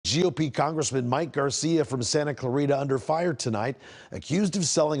GOP Congressman Mike Garcia from Santa Clarita under fire tonight, accused of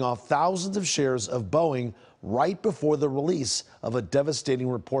selling off thousands of shares of Boeing right before the release of a devastating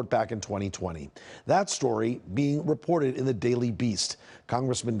report back in 2020. That story being reported in the Daily Beast.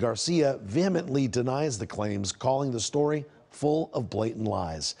 Congressman Garcia vehemently denies the claims, calling the story full of blatant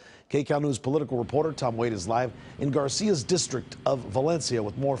lies. KCAL News political reporter Tom Wade is live in Garcia's district of Valencia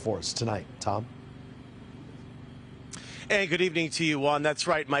with more for us tonight. Tom? And good evening to you, Juan. That's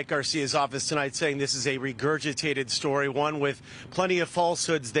right. Mike Garcia's office tonight saying this is a regurgitated story, one with plenty of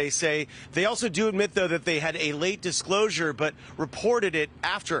falsehoods, they say. They also do admit, though, that they had a late disclosure, but reported it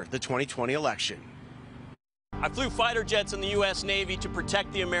after the 2020 election. I flew fighter jets in the U.S. Navy to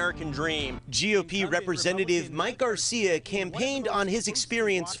protect the American dream. GOP Representative Mike Garcia campaigned on his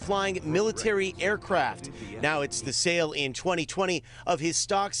experience flying military aircraft. Now it's the sale in 2020 of his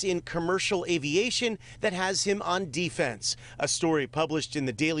stocks in commercial aviation that has him on defense. A story published in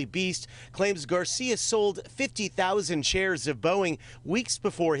the Daily Beast claims Garcia sold 50,000 shares of Boeing weeks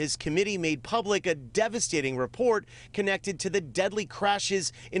before his committee made public a devastating report connected to the deadly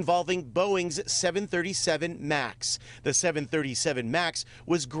crashes involving Boeing's 737 MAX. The 737 MAX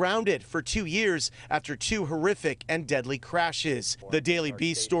was grounded for 2 years after 2 horrific and deadly crashes. The Daily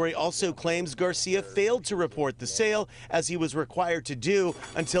Beast story also claims Garcia failed to report the sale, as he was required to do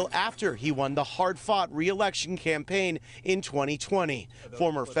until after he won the hard-fought re-election campaign in 2020.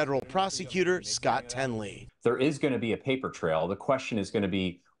 Former federal prosecutor Scott Tenley. There is going to be a paper trail. The question is going to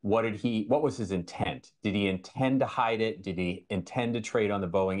be, what was his intent? Did he intend to hide it? Did he intend to trade on the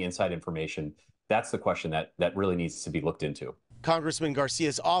Boeing inside information? That's the question that really needs to be looked into. Congressman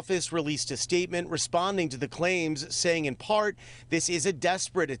Garcia's office released a statement responding to the claims, saying in part, this is a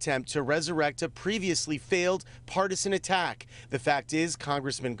desperate attempt to resurrect a previously failed partisan attack. The fact is,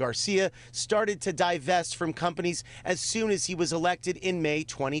 Congressman Garcia started to divest from companies as soon as he was elected in May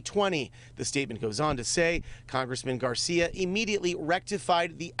 2020. The statement goes on to say, Congressman Garcia immediately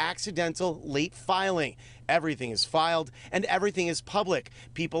rectified the accidental late filing. Everything is filed and everything is public.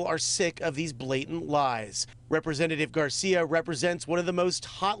 People are sick of these blatant lies. Representative Garcia represents one of the most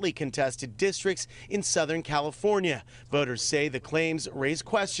hotly contested districts in Southern California. Voters say the claims raise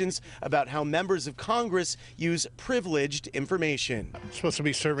questions about how members of Congress use privileged information. It's supposed to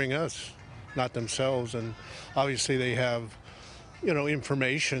be serving us, not themselves, and obviously they have,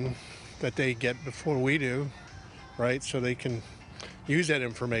 information that they get before we do, right? So they can use that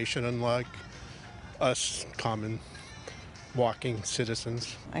information, unlike us common walking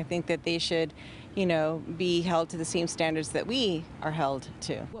citizens. I think that they should, be held to the same standards that we are held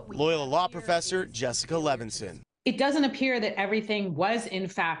to. Loyola law professor Jessica Levinson. It doesn't appear that everything was in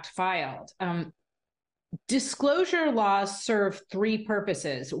fact filed. Disclosure laws serve 3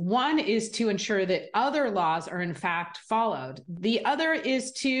 purposes. One is to ensure that other laws are in fact followed. The other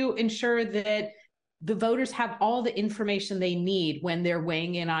is to ensure that the voters have all the information they need when they're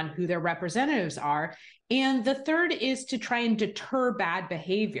weighing in on who their representatives are. And the third is to try and deter bad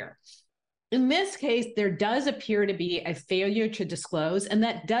behavior. In this case, there does appear to be a failure to disclose, and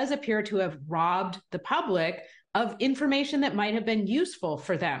that does appear to have robbed the public of information that might have been useful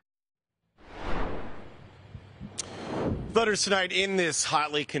for them. Voters tonight in this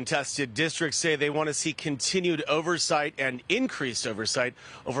hotly contested district say they want to see continued oversight and increased oversight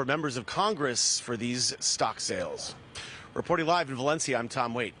over members of Congress for these stock sales. Reporting live in Valencia, I'm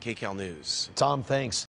Tom Waite, KCAL News. Tom, thanks.